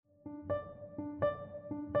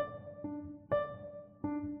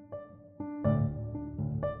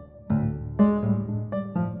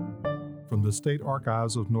the State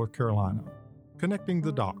Archives of North Carolina. Connecting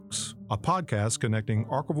the Docs, a podcast connecting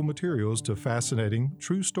archival materials to fascinating,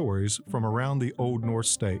 true stories from around the Old North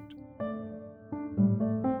State.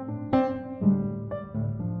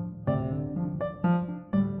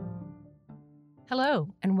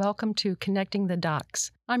 Hello, and welcome to Connecting the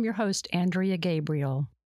Docs. I'm your host, Andrea Gabriel.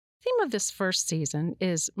 The theme of this first season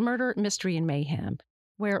is Murder, Mystery, and Mayhem,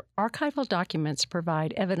 where archival documents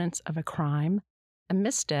provide evidence of a crime, a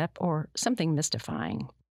misstep, or something mystifying.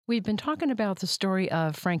 We've been talking about the story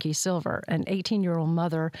of Frankie Silver, an 18-year-old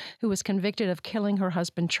mother who was convicted of killing her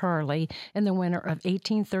husband Charlie in the winter of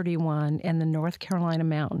 1831 in the North Carolina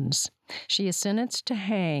mountains. She is sentenced to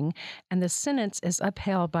hang, and the sentence is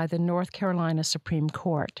upheld by the North Carolina Supreme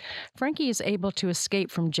Court. Frankie is able to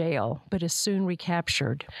escape from jail, but is soon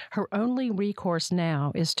recaptured. Her only recourse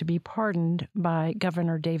now is to be pardoned by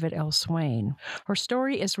Governor David L. Swain. Her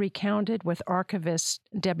story is recounted with archivists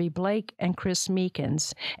Debbie Blake and Chris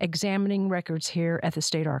Meekins, examining records here at the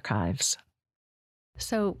State Archives.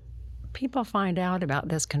 So, people find out about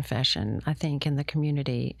this confession, I think, in the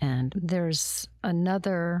community, and there's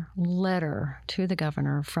another letter to the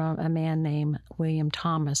governor from a man named William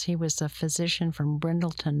Thomas. He was a physician from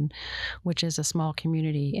Brindleton, which is a small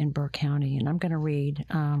community in Burke County, and I'm going to read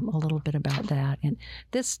a little bit about that. And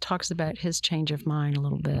this talks about his change of mind a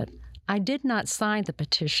little bit. I did not sign the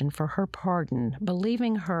petition for her pardon,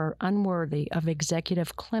 believing her unworthy of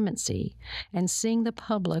executive clemency and seeing the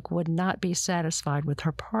public would not be satisfied with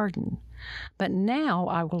her pardon. But now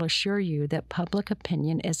I will assure you that public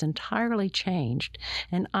opinion is entirely changed,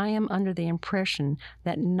 and I am under the impression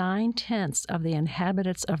that 9/10 of the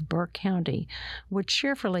inhabitants of Burke County would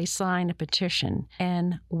cheerfully sign a petition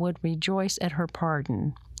and would rejoice at her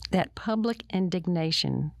pardon. That public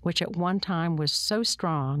indignation, which at one time was so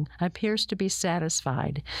strong, appears to be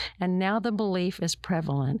satisfied, and now the belief is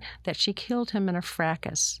prevalent that she killed him in a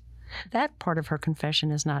fracas. That part of her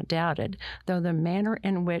confession is not doubted, though the manner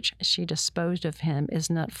in which she disposed of him is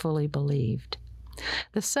not fully believed.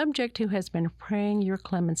 The subject who has been praying your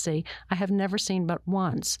clemency I have never seen but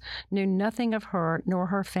once, knew nothing of her nor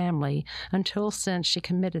her family until since she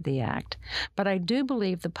committed the act. But I do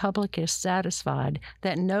believe the public is satisfied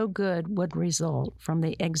that no good would result from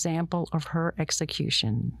the example of her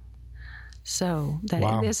execution. So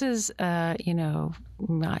This is, I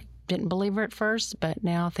didn't believe her at first, but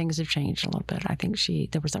now things have changed a little bit. I think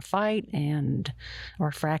there was a fight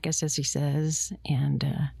or fracas, as he says,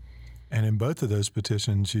 And in both of those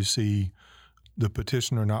petitions, you see the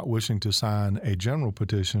petitioner not wishing to sign a general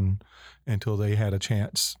petition until they had a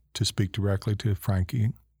chance to speak directly to Frankie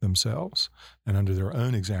themselves. And under their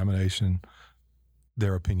own examination,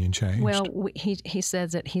 their opinion changed. Well, he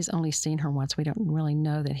says that he's only seen her once. We don't really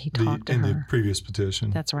know that he talked to her. In the previous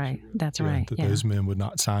petition. That's right. Right. Those men would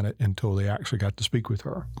not sign it until they actually got to speak with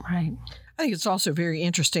her. Right. I think it's also very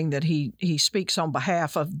interesting that he speaks on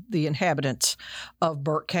behalf of the inhabitants of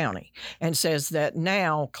Burke County and says that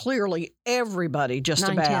now clearly everybody, just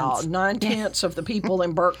about 9/10 of the people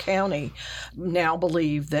in Burke County now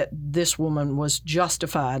believe that this woman was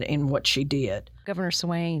justified in what she did. Governor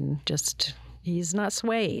Swain he's not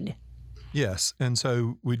swayed. Yes, and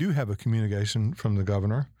so we do have a communication from the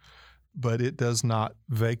governor, but it does not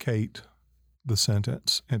vacate the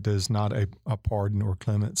sentence. It does not a pardon or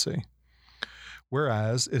clemency.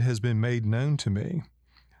 Whereas it has been made known to me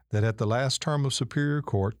that at the last term of Superior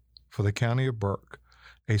Court for the County of Burke,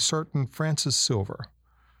 a certain Francis Silver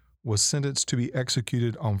was sentenced to be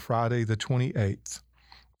executed on Friday the 28th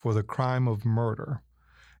for the crime of murder,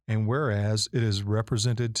 and whereas it is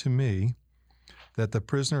represented to me that the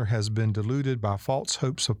prisoner has been deluded by false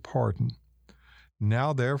hopes of pardon,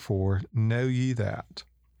 now therefore know ye that,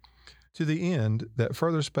 to the end that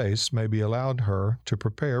further space may be allowed her to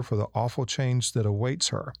prepare for the awful change that awaits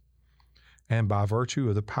her, and by virtue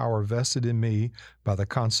of the power vested in me by the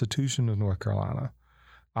Constitution of North Carolina,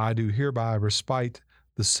 I do hereby respite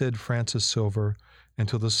the said Francis Silver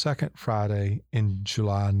until the second Friday in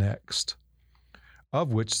July next,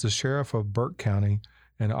 of which the Sheriff of Burke County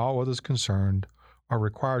and all others concerned are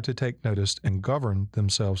required to take notice and govern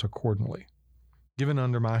themselves accordingly. Given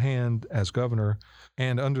under my hand as governor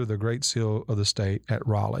and under the Great Seal of the state at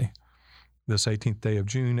Raleigh, this 18th day of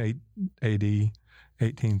June, A.D.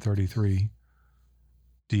 1833,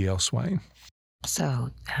 D.L. Swain.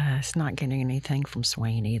 So it's not getting anything from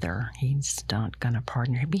Swain either. He's not going to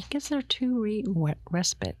pardon her. He gives her 2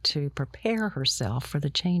 respite to prepare herself for the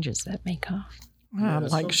changes that may come.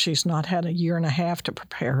 She's not had a year and a half to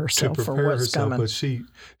prepare herself for what's coming. But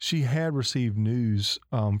she had received news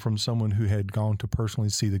from someone who had gone to personally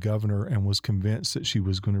see the governor and was convinced that she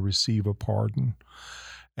was going to receive a pardon.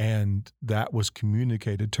 And that was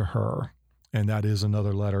communicated to her. And that is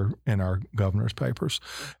another letter in our governor's papers.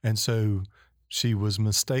 And so she was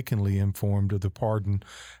mistakenly informed of the pardon.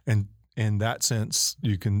 And in that sense,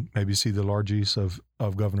 you can maybe see the largesse of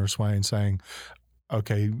Governor Swain saying,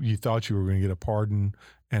 okay, you thought you were going to get a pardon,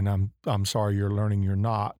 and I'm sorry you're learning you're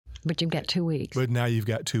not. But you've got 2 weeks. But now you've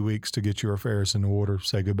got 2 weeks to get your affairs in order,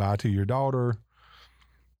 say goodbye to your daughter,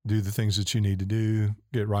 do the things that you need to do,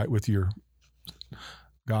 get right with your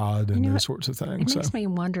God and those sorts of things. It makes me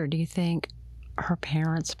wonder, do you think her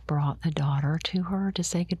parents brought the daughter to her to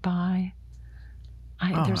say goodbye?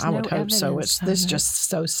 I would hope so. This just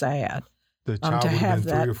so sad. The child would have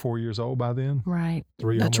been 3 or 4 years old by then? Right.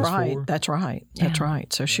 That's right. 4? That's right. Yeah. That's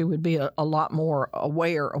right. So she would be a lot more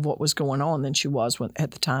aware of what was going on than she was at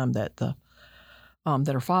the time that that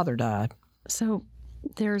her father died. So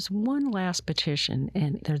there's one last petition,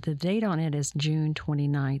 and the date on it is June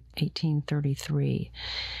 29th, 1833.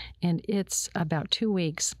 And it's about 2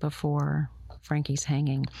 weeks before Frankie's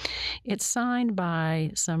hanging. It's signed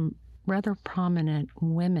by some rather prominent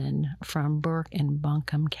women from Burke and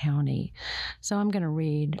Buncombe County. So I'm going to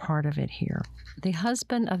read part of it here. The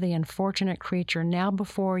husband of the unfortunate creature now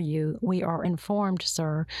before you, we are informed,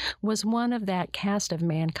 sir, was one of that caste of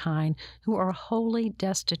mankind who are wholly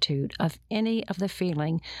destitute of any of the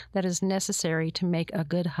feeling that is necessary to make a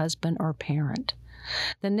good husband or parent.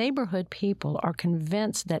 The neighborhood people are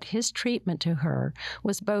convinced that his treatment to her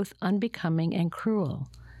was both unbecoming and cruel.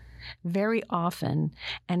 Very often,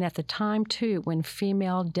 and at the time too when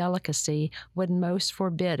female delicacy would most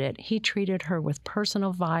forbid it, he treated her with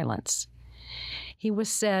personal violence. He was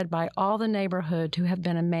said by all the neighborhood to have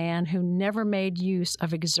been a man who never made use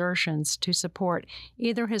of exertions to support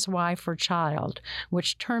either his wife or child,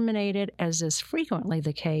 which terminated, as is frequently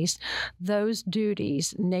the case, those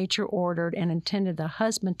duties nature ordered and intended the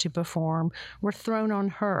husband to perform were thrown on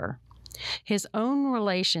her. His own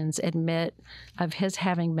relations admit of his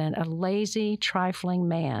having been a lazy, trifling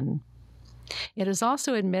man. It is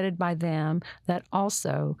also admitted by them that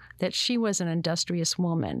she was an industrious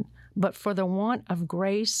woman, but for the want of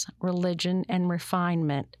grace, religion, and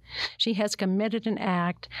refinement, she has committed an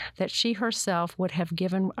act that she herself would have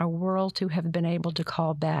given a world to have been able to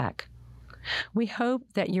call back. We hope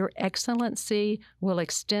that your excellency will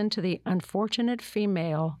extend to the unfortunate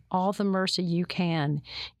female all the mercy you can,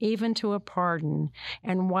 even to a pardon,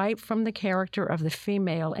 and wipe from the character of the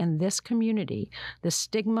female in this community the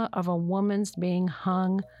stigma of a woman's being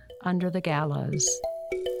hung under the gallows.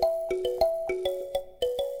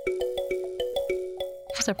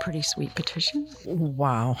 That's a pretty sweet petition.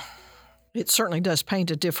 Wow. It certainly does paint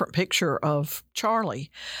a different picture of Charlie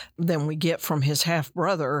than we get from his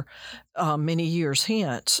half-brother many years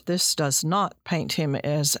hence. This does not paint him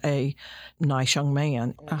as a nice young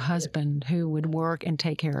man. A husband who would work and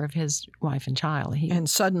take care of his wife and child. And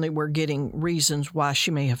suddenly we're getting reasons why she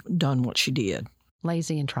may have done what she did.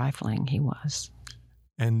 Lazy and trifling he was.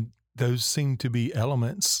 And those seem to be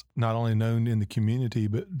elements not only known in the community,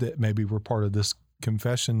 but that maybe were part of this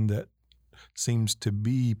confession that seems to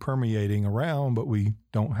be permeating around, but we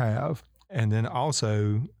don't have. And then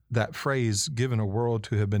also that phrase, given a world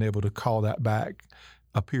to have been able to call that back,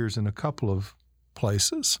 appears in a couple of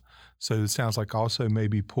places. So it sounds like also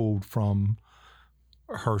maybe pulled from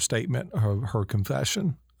her statement, her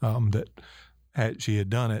confession, that she had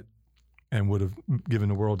done it and would have given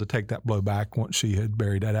the world to take that blow back once she had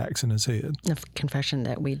buried that axe in his head. A confession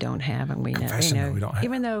that we don't have, and we know. That we don't have.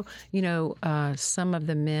 Even though, some of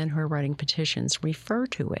the men who are writing petitions refer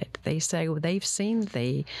to it. They say they've seen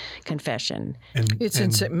the confession.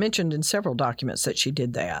 It's mentioned in several documents that she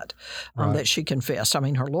did that, right. That she confessed. I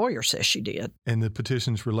mean, her lawyer says she did. And the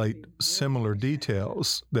petitions relate similar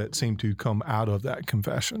details that seem to come out of that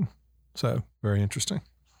confession. So, very interesting.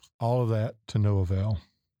 All of that to no avail.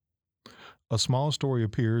 A small story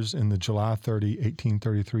appears in the July 30,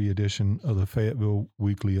 1833 edition of the Fayetteville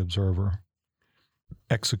Weekly Observer.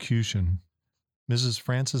 Execution. Mrs.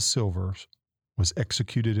 Frances Silvers was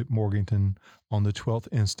executed at Morganton on the 12th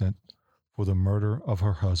instant for the murder of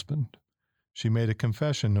her husband. She made a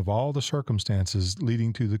confession of all the circumstances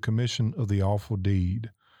leading to the commission of the awful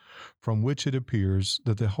deed, from which it appears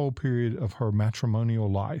that the whole period of her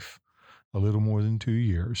matrimonial life, a little more than 2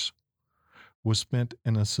 years, was spent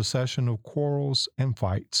in a succession of quarrels and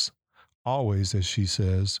fights, always, as she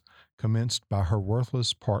says, commenced by her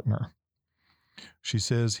worthless partner. She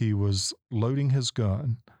says he was loading his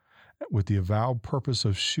gun with the avowed purpose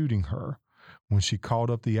of shooting her when she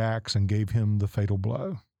caught up the axe and gave him the fatal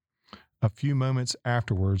blow. A few moments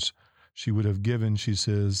afterwards, she would have given, she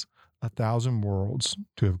says, 1,000 worlds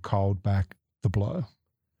to have called back the blow.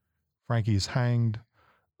 Frankie is hanged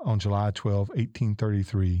on July 12,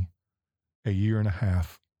 1833, a year and a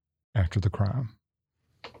half after the crime.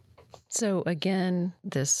 So again,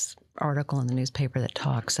 this article in the newspaper that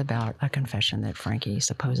talks about a confession that Frankie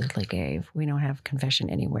supposedly gave. We don't have confession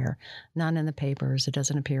anywhere. None in the papers. It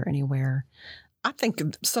doesn't appear anywhere. I think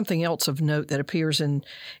something else of note that appears in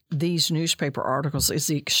these newspaper articles is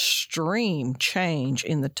the extreme change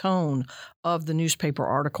in the tone of the newspaper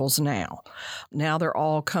articles now. Now they're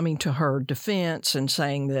all coming to her defense and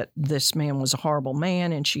saying that this man was a horrible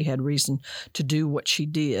man and she had reason to do what she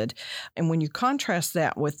did. And when you contrast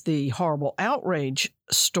that with the horrible outrage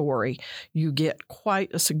story, you get quite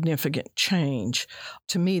a significant change.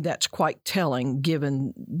 To me, that's quite telling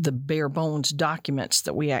given the bare bones documents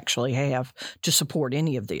that we actually have to support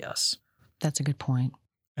any of this. That's a good point.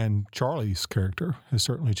 And Charlie's character has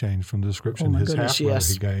certainly changed from the description his half-brother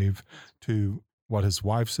he gave to what his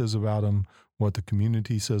wife says about him, what the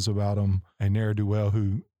community says about him, a ne'er-do-well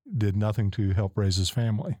who did nothing to help raise his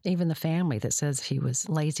family. Even the family that says he was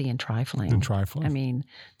lazy and trifling. I mean,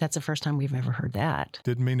 that's the first time we've ever heard that.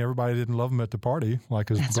 Didn't mean everybody didn't love him at the party, like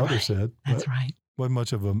his brother said. That's right. Wasn't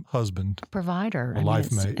much of a husband. Provider. A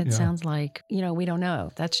life mate. It sounds like, we don't know.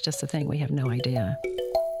 That's just the thing. We have no idea.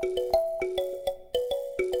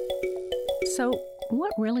 So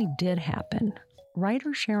what really did happen?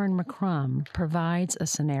 Writer Sharon McCrum provides a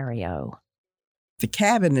scenario. The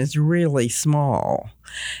cabin is really small.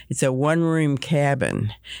 It's a one-room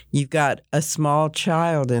cabin. You've got a small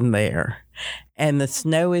child in there, and the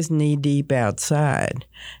snow is knee-deep outside.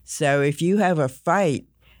 So if you have a fight,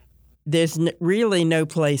 there's really no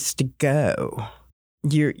place to go.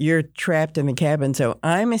 You're trapped in the cabin. So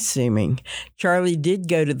I'm assuming Charlie did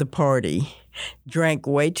go to the party, drank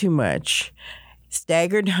way too much,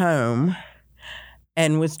 staggered home,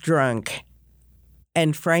 and was drunk.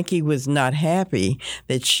 And Frankie was not happy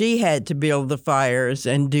that she had to build the fires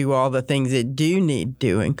and do all the things that do need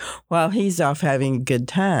doing while he's off having a good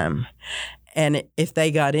time. And if they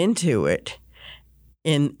got into it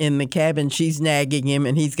in the cabin, she's nagging him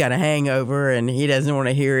and he's got a hangover and he doesn't want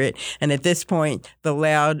to hear it. And at this point, the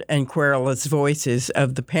loud and querulous voices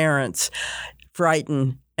of the parents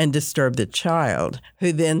frighten and disturb the child,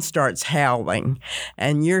 who then starts howling.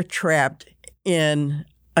 And you're trapped in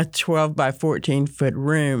a 12 by 14 foot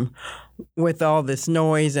room with all this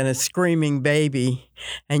noise and a screaming baby,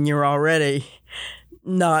 and you're already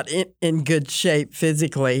not in good shape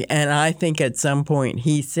physically. And I think at some point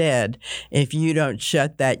he said, if you don't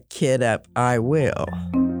shut that kid up, I will.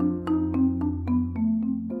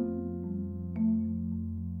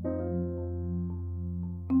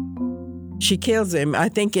 She kills him, I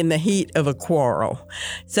think, in the heat of a quarrel.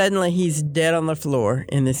 Suddenly he's dead on the floor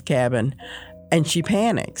in this cabin. And she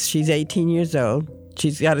panics. She's 18 years old.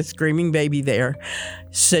 She's got a screaming baby there.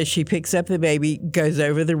 So she picks up the baby, goes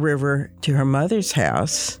over the river to her mother's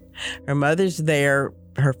house. Her mother's there.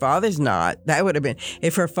 Her father's not. That would have been,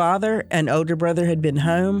 if her father and older brother had been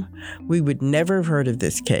home, we would never have heard of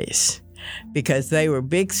this case because they were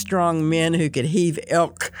big, strong men who could heave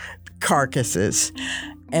elk carcasses.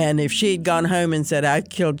 And if she had gone home and said, I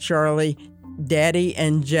killed Charlie, Daddy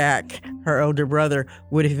and Jack, her older brother,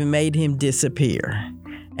 would have made him disappear,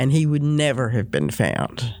 and he would never have been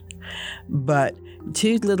found. But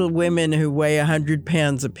two little women who weigh 100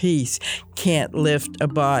 pounds apiece can't lift a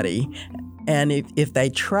body, and if they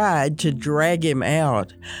tried to drag him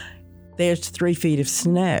out, there's 3 feet of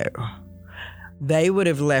snow. They would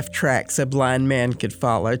have left tracks a blind man could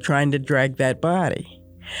follow trying to drag that body.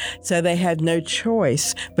 So they had no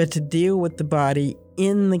choice but to deal with the body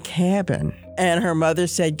in the cabin. And her mother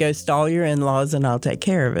said, go stall your in-laws and I'll take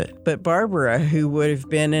care of it. But Barbara, who would have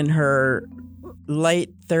been in her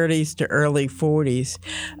late 30s to early 40s,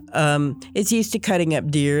 is used to cutting up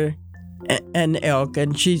deer and elk,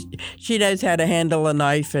 and she knows how to handle a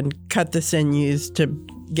knife and cut the sinews to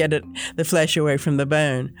get the flesh away from the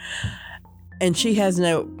bone. And she has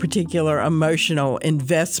no particular emotional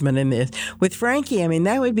investment in this. With Frankie, I mean,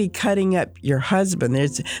 that would be cutting up your husband.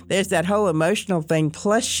 There's that whole emotional thing,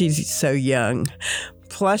 plus she's so young,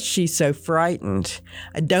 plus she's so frightened.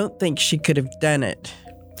 I don't think she could have done it.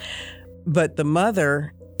 But the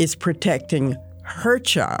mother is protecting her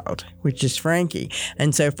child, which is Frankie.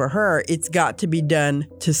 And so for her, it's got to be done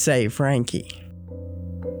to save Frankie.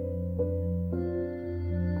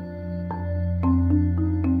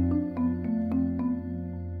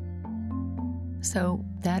 So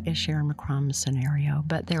that is Sharon McCrum's scenario,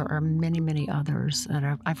 but there are many, many others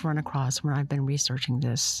that I've run across when I've been researching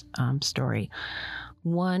this story.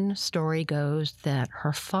 One story goes that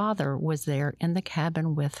her father was there in the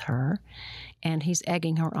cabin with her, and he's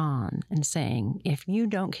egging her on and saying, if you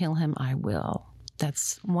don't kill him, I will.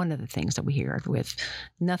 That's one of the things that we hear, with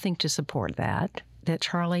nothing to support that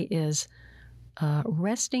Charlie is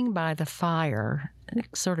resting by the fire,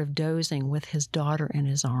 sort of dozing with his daughter in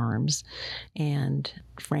his arms, and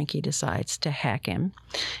Frankie decides to hack him,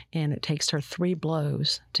 and it takes her 3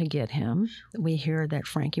 blows to get him. We hear that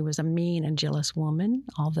Frankie was a mean and jealous woman,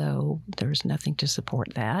 although there's nothing to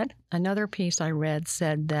support that. Another piece I read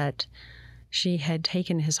said that she had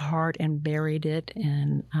taken his heart and buried it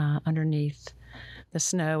underneath the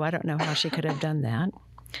snow. I don't know how she could have done that.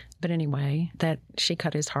 But anyway, that she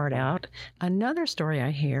cut his heart out. Another story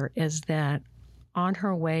I hear is that on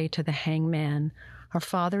her way to the hangman, her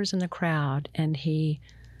father's in the crowd, and he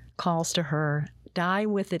calls to her, "Die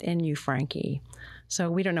with it in you, Frankie." So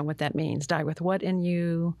we don't know what that means. Die with what in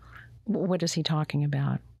you? What is he talking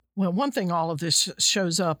about? Well, one thing all of this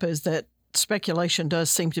shows up is that speculation does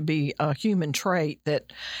seem to be a human trait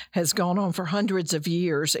that has gone on for hundreds of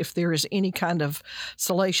years. If there is any kind of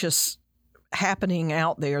salacious happening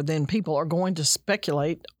out there, then people are going to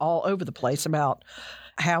speculate all over the place about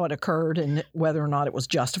how it occurred and whether or not it was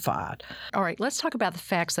justified. All right, let's talk about the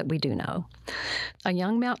facts that we do know. A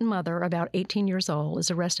young mountain mother, about 18 years old,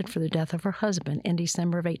 is arrested for the death of her husband in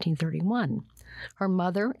December of 1831. Her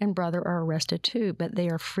mother and brother are arrested too, but they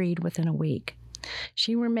are freed within a week.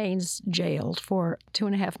 She remains jailed for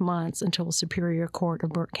 2.5 months until the Superior Court of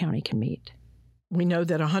Burke County can meet. We know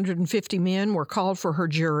that 150 men were called for her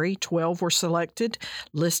jury. 12 were selected,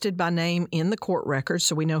 listed by name in the court records,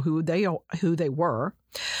 so we know who they were.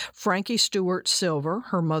 Frankie Stewart Silver,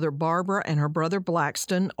 her mother Barbara, and her brother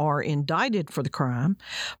Blackston are indicted for the crime.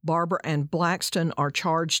 Barbara and Blackston are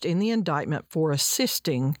charged in the indictment for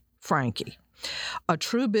assisting Frankie. A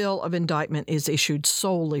true bill of indictment is issued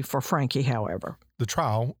solely for Frankie, however. The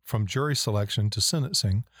trial, from jury selection to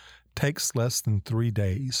sentencing, takes less than 3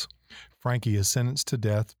 days. Frankie is sentenced to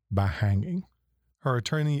death by hanging. Her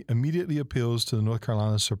attorney immediately appeals to the North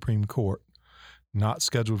Carolina Supreme Court, not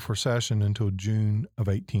scheduled for session until June of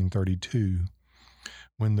 1832.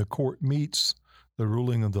 When the court meets, the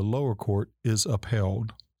ruling of the lower court is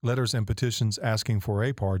upheld. Letters and petitions asking for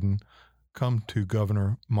a pardon come to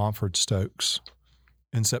Governor Montford Stokes.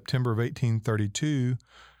 In September of 1832,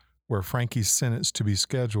 where Frankie's sentence to be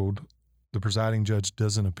scheduled, the presiding judge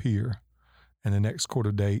doesn't appear, and the next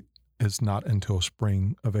court date is not until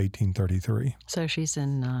spring of 1833. So she's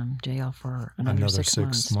in jail for another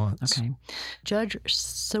 6 months. Okay. Judge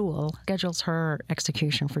Sewell schedules her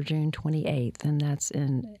execution for June 28th, and that's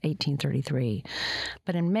in 1833.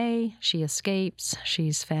 But in May, she escapes.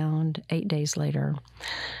 She's found 8 days later.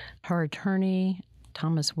 Her attorney,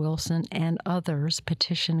 Thomas Wilson, and others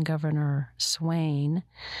petition Governor Swain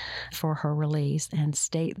for her release and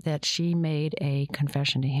state that she made a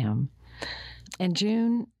confession to him. In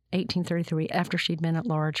June 1833, after she'd been at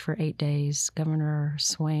large for 8 days, Governor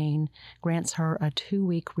Swain grants her a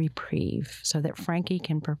 2-week reprieve so that Frankie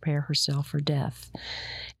can prepare herself for death.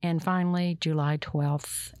 And finally, July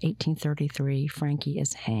 12th, 1833, Frankie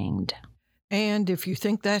is hanged. And if you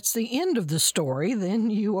think that's the end of the story, then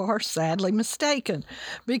you are sadly mistaken,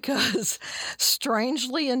 because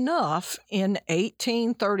strangely enough, in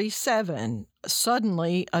 1837,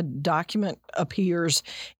 suddenly a document appears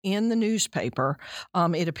in the newspaper.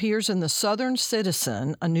 It appears in the Southern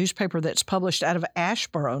Citizen, a newspaper that's published out of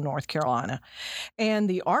Asheboro, North Carolina. And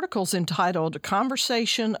the article's entitled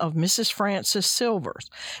 "Conversation of Mrs. Frances Silvers."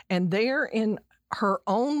 And there, in her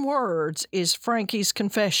own words, is Frankie's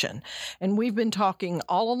confession. And we've been talking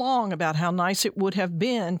all along about how nice it would have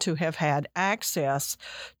been to have had access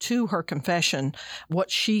to her confession,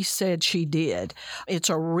 what she said she did. It's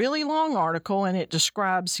a really long article, and it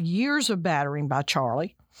describes years of battering by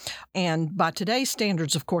Charlie. And by today's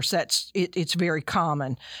standards, of course, it's very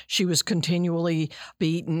common. She was continually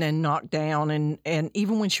beaten and knocked down, and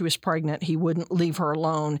even when she was pregnant, he wouldn't leave her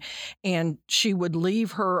alone. And she would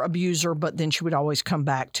leave her abuser, but then she would always come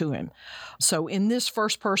back to him. So in this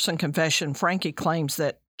first-person confession, Frankie claims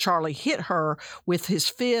that Charlie hit her with his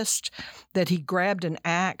fist, that he grabbed an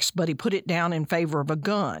axe, but he put it down in favor of a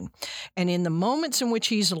gun. And in the moments in which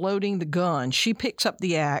he's loading the gun, she picks up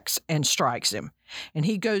the axe and strikes him. And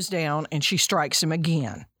he goes down, and she strikes him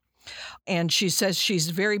again. And she says she's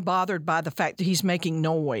very bothered by the fact that he's making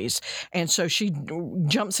noise. And so she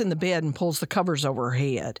jumps in the bed and pulls the covers over her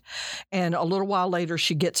head. And a little while later,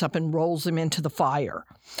 she gets up and rolls him into the fire.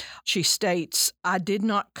 She states, "I did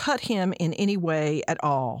not cut him in any way at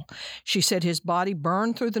all." She said his body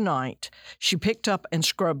burned through the night. She picked up and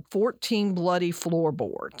scrubbed 14 bloody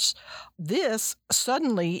floorboards. this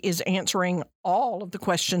suddenly is answering all of the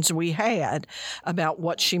questions we had about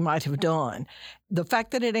what she might have done. The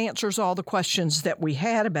fact that it answers all the questions that we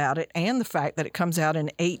had about it and the fact that it comes out in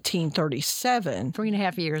 1837,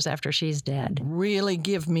 3.5 years after she's dead, really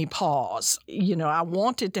give me pause. I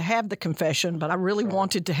wanted to have the confession, but I really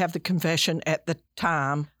wanted to have the confession at the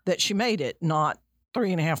time that she made it, not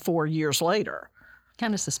 3.5, 4 years later.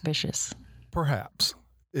 Kind of suspicious. Perhaps.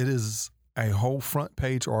 It is a whole front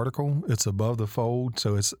page article. It's above the fold,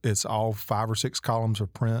 so it's all 5 or 6 columns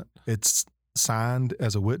of print. It's signed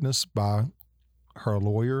as a witness by her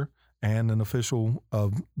lawyer and an official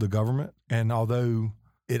of the government. And although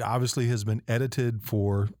it obviously has been edited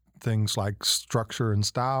for things like structure and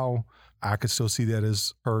style, I could still see that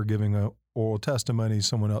as her giving a oral testimony,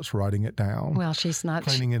 someone else writing it down. Well, she's not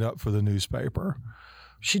cleaning it up for the newspaper.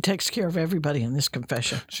 She takes care of everybody in this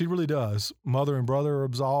confession. She really does. Mother and brother are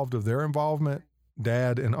absolved of their involvement.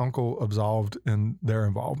 Dad and uncle absolved in their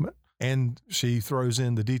involvement. And she throws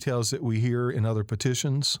in the details that we hear in other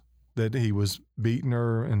petitions, that he was beating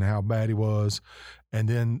her and how bad he was. And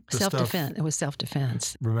then the self-defense. It was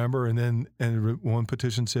self-defense. Remember? And one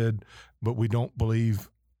petition said, but we don't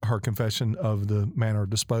believe her confession of the manner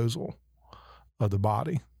of disposal of the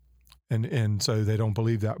body. And so they don't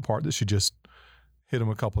believe that part, that she just hit him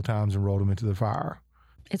a couple of times and rolled him into the fire.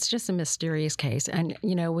 It's just a mysterious case. And,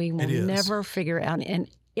 we will never figure out. And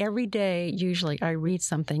every day, usually, I read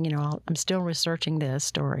something, I'm still researching this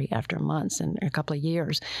story after months and a couple of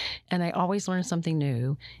years. And I always learn something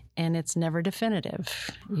new. And it's never definitive.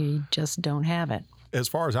 You just don't have it. As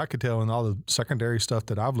far as I could tell, in all the secondary stuff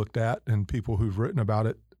that I've looked at and people who've written about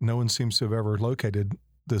it, no one seems to have ever located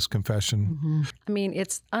this confession. Mm-hmm. I mean,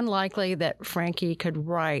 it's unlikely that Frankie could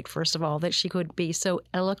write, first of all, that she could be so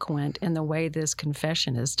eloquent in the way this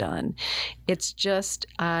confession is done. It's just,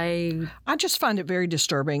 I just find it very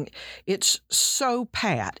disturbing. It's so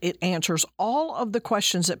pat. It answers all of the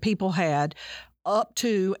questions that people had up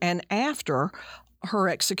to and after her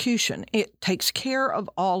execution. It takes care of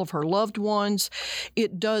all of her loved ones.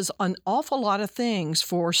 It does an awful lot of things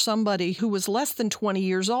for somebody who was less than 20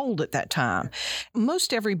 years old at that time.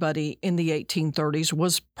 Most everybody in the 1830s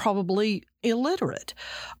was probably illiterate.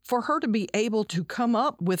 For her to be able to come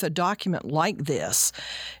up with a document like this,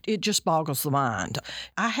 it just boggles the mind.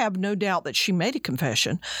 I have no doubt that she made a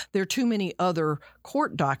confession. There are too many other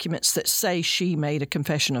court documents that say she made a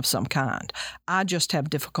confession of some kind. I just have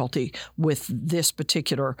difficulty with this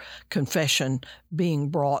particular confession being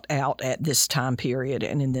brought out at this time period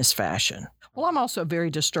and in this fashion. Well, I'm also very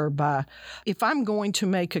disturbed by, if I'm going to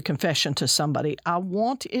make a confession to somebody, I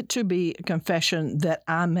want it to be a confession that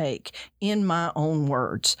I make in my own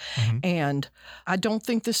words. Mm-hmm. And I don't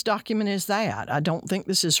think this document is that. I don't think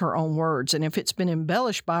this is her own words. And if it's been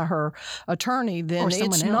embellished by her attorney, then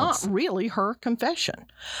it's not really her confession,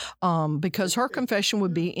 because her confession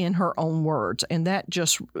would be in her own words. And that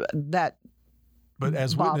But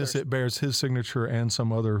as witness, it bears his signature and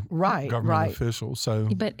some other government official. So,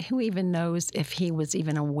 but who even knows if he was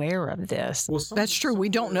even aware of this? Well, that's true. We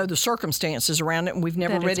don't know the circumstances around it, and we've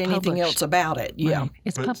never read anything else about it. Yeah, right.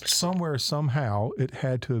 It's but somewhere, somehow, it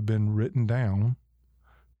had to have been written down,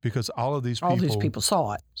 because all these people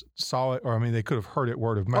saw it. Or they could have heard it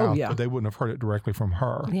word of mouth, but they wouldn't have heard it directly from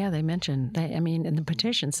her. Yeah, they mentioned. In the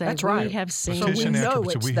petition say that's right. We have seen. So we know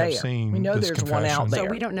it's there. We know there's confession. One out there.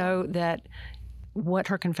 So we don't know that. What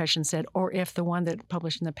her confession said, or if the one that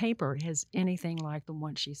published in the paper has anything like the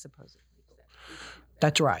one she supposedly said.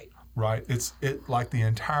 That's right. Right. It's like the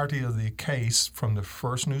entirety of the case, from the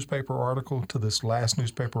first newspaper article to this last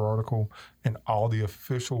newspaper article, and all the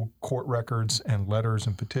official court records and letters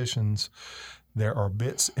and petitions. There are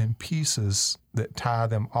bits and pieces that tie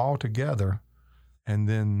them all together, and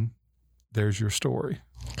then there's your story.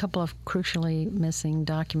 A couple of crucially missing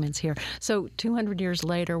documents here. So 200 years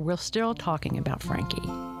later, we're still talking about Frankie.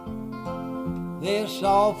 This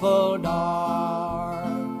awful dark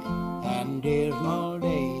and dismal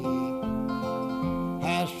day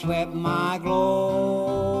has swept my glory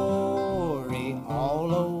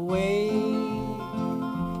all away.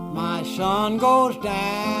 My sun goes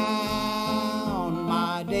down,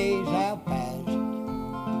 my days have passed,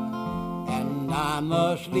 and I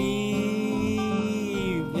must leave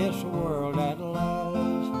this world at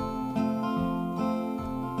last.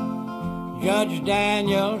 Judge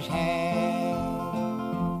Daniels had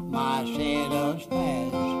my sentence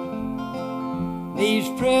passed. These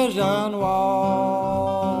prison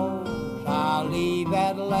walls I'll leave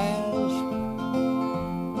at last.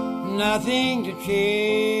 Nothing to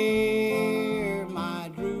cheer my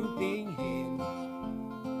drooping head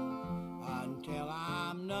until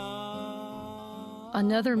I'm numb.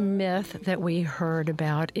 Another myth that we heard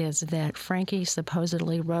about is that Frankie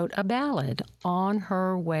supposedly wrote a ballad on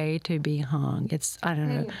her way to be hung. It's,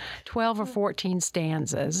 12 or 14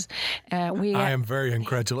 stanzas. I am very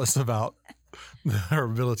incredulous about her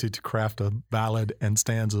ability to craft a ballad and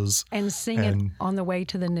stanzas. And sing it on the way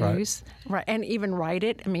to the news. Right. And even write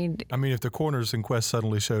it. I mean, if the Coroner's Inquest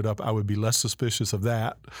suddenly showed up, I would be less suspicious of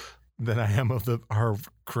that than I am of her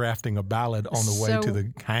crafting a ballad on the way to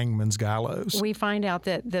the hangman's gallows. We find out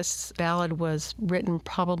that this ballad was written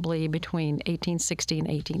probably between 1860 and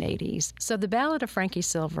 1880s. So the Ballad of Frankie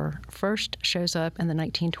Silver first shows up in the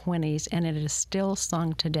 1920s, and it is still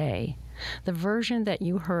sung today. The version that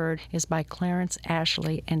you heard is by Clarence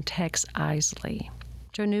Ashley and Tex Isley.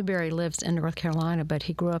 Joe Newberry lives in North Carolina, but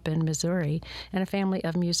he grew up in Missouri in a family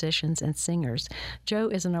of musicians and singers. Joe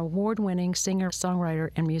is an award-winning singer, songwriter,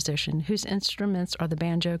 and musician whose instruments are the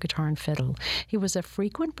banjo, guitar, and fiddle. He was a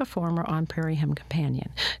frequent performer on Prairie Hymn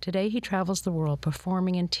Companion. Today, he travels the world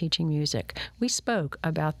performing and teaching music. We spoke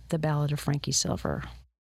about the Ballad of Frankie Silver.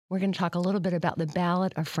 We're going to talk a little bit about the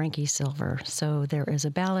Ballad of Frankie Silver. So there is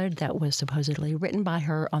a ballad that was supposedly written by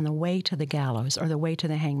her on the way to the gallows or the way to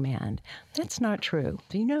the hangman. That's not true.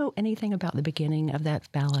 Do you know anything about the beginning of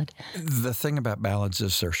that ballad? The thing about ballads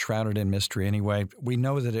is they're shrouded in mystery anyway. We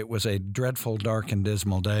know that it was a dreadful, dark, and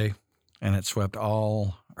dismal day, and it swept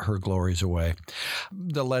all her glories away.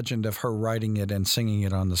 The legend of her writing it and singing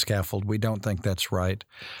it on the scaffold, we don't think that's right.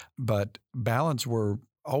 But ballads were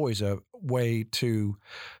always a way to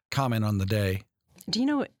comment on the day. Do you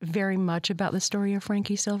know very much about the story of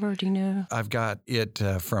Frankie Silver? Do you know? I've got it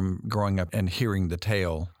from growing up and hearing the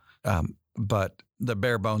tale, but the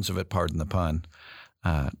bare bones of it, pardon the pun,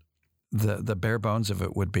 the bare bones of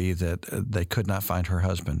it would be that they could not find her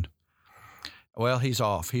husband. Well, he's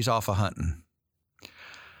off a-hunting.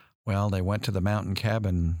 Well, they went to the mountain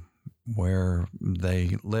cabin where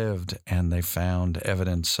they lived, and they found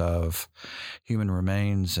evidence of human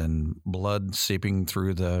remains and blood seeping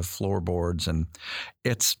through the floorboards, and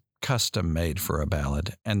it's custom made for a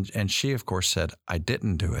ballad. And she, of course, said, I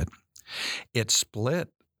didn't do it. It split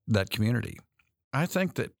that community. I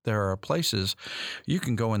think that there are places you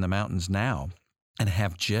can go in the mountains now and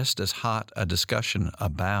have just as hot a discussion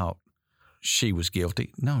about she was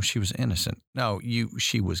guilty. No, she was innocent. No,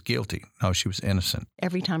 she was guilty. No, she was innocent.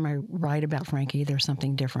 Every time I write about Frankie, there's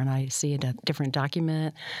something different. I see a different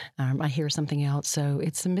document. I hear something else. So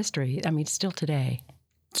it's a mystery. Still today.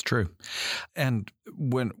 It's true. And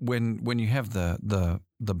when you have the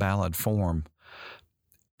ballad form,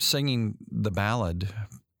 singing the ballad,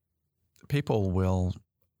 people will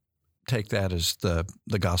take that as the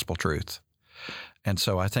gospel truth. And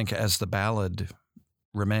so I think as the ballad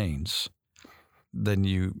remains, then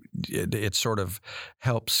it sort of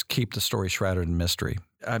helps keep the story shrouded in mystery.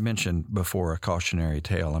 I mentioned before a cautionary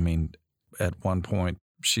tale. At one point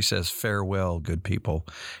she says, farewell, good people.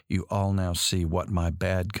 You all now see what my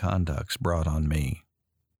bad conduct's brought on me.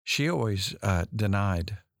 She always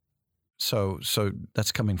denied. So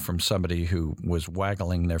that's coming from somebody who was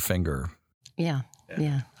waggling their finger. Yeah,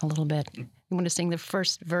 a little bit. You want to sing the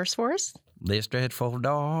first verse for us? This dreadful,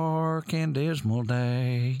 dark, and dismal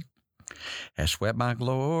day has swept my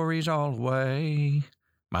glories all away.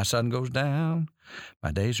 My sun goes down,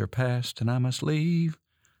 my days are past, and I must leave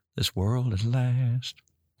this world at last.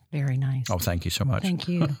 Very nice. Oh, thank you so much. Thank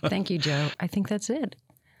you. Thank you, Joe. I think that's it.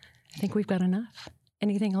 I think we've got enough.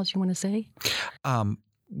 Anything else you want to say?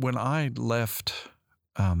 When I left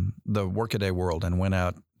the workaday world and went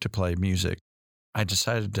out to play music, I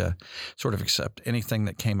decided to sort of accept anything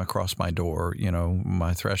that came across my door,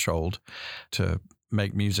 my threshold, to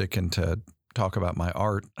make music and to talk about my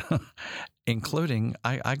art, including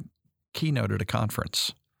I keynoted a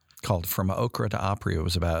conference called From Okra to Opry. It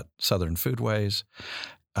was about Southern foodways,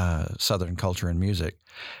 Southern culture and music.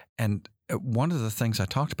 And one of the things I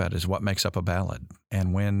talked about is what makes up a ballad.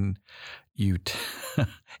 And when you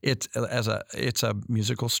it's a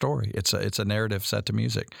musical story. It's a narrative set to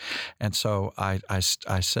music. And so I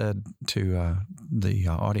said to the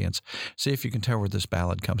audience, see if you can tell where this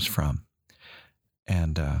ballad comes from.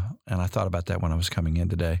 And I thought about that when I was coming in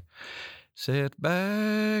today. Sit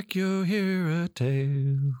back, you'll hear a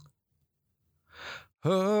tale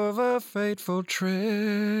of a fateful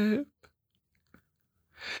trip.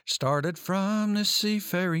 Started from the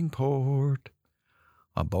seafaring port,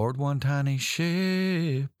 aboard one tiny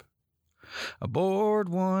ship. Aboard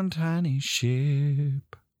one tiny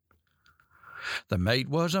ship. The mate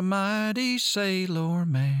was a mighty sailor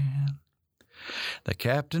man, the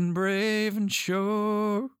captain brave and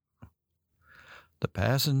sure. The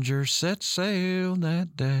passengers set sail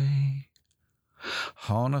that day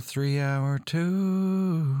on a 3-hour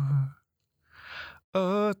tour.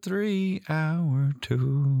 A 3-hour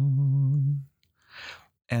tour.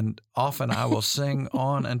 And often I will sing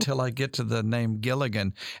on until I get to the name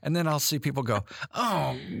Gilligan, and then I'll see people go,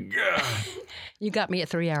 "Oh, God." You got me a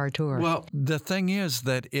 3-hour tour. Well, the thing is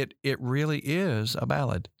that it really is a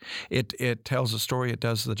ballad. It tells a story. It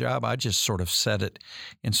does the job. I just sort of set it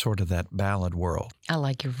in sort of that ballad world. I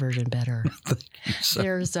like your version better. So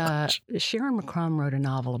There's Sharon McCrum wrote a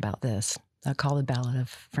novel about this called The Ballad of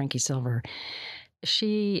Frankie Silver.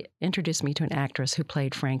 She introduced me to an actress who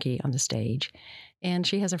played Frankie on the stage, and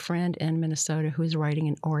she has a friend in Minnesota who is writing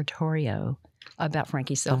an oratorio about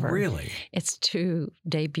Frankie Silver. Oh, really? It's to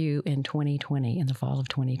debut in 2020, in the fall of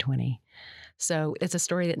 2020. So it's a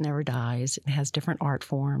story that never dies. It has different art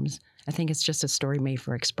forms. I think it's just a story made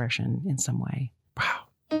for expression in some way. Wow.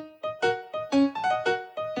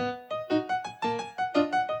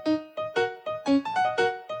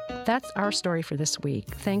 That's our story for this week.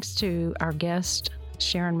 Thanks to our guest,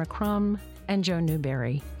 Sharon McCrum and Joe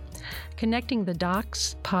Newberry. Connecting the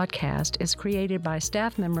Docs podcast is created by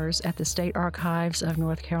staff members at the State Archives of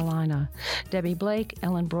North Carolina: Debbie Blake,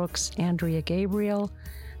 Ellen Brooks, Andrea Gabriel,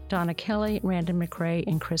 Donna Kelly, Randon McRae,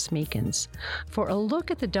 and Chris Meekins. For a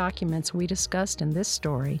look at the documents we discussed in this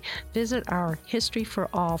story, visit our History for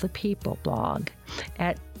All the People blog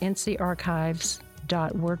at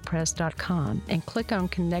ncarchives.wordpress.com and click on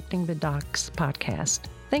Connecting the Docs podcast.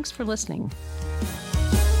 Thanks for listening.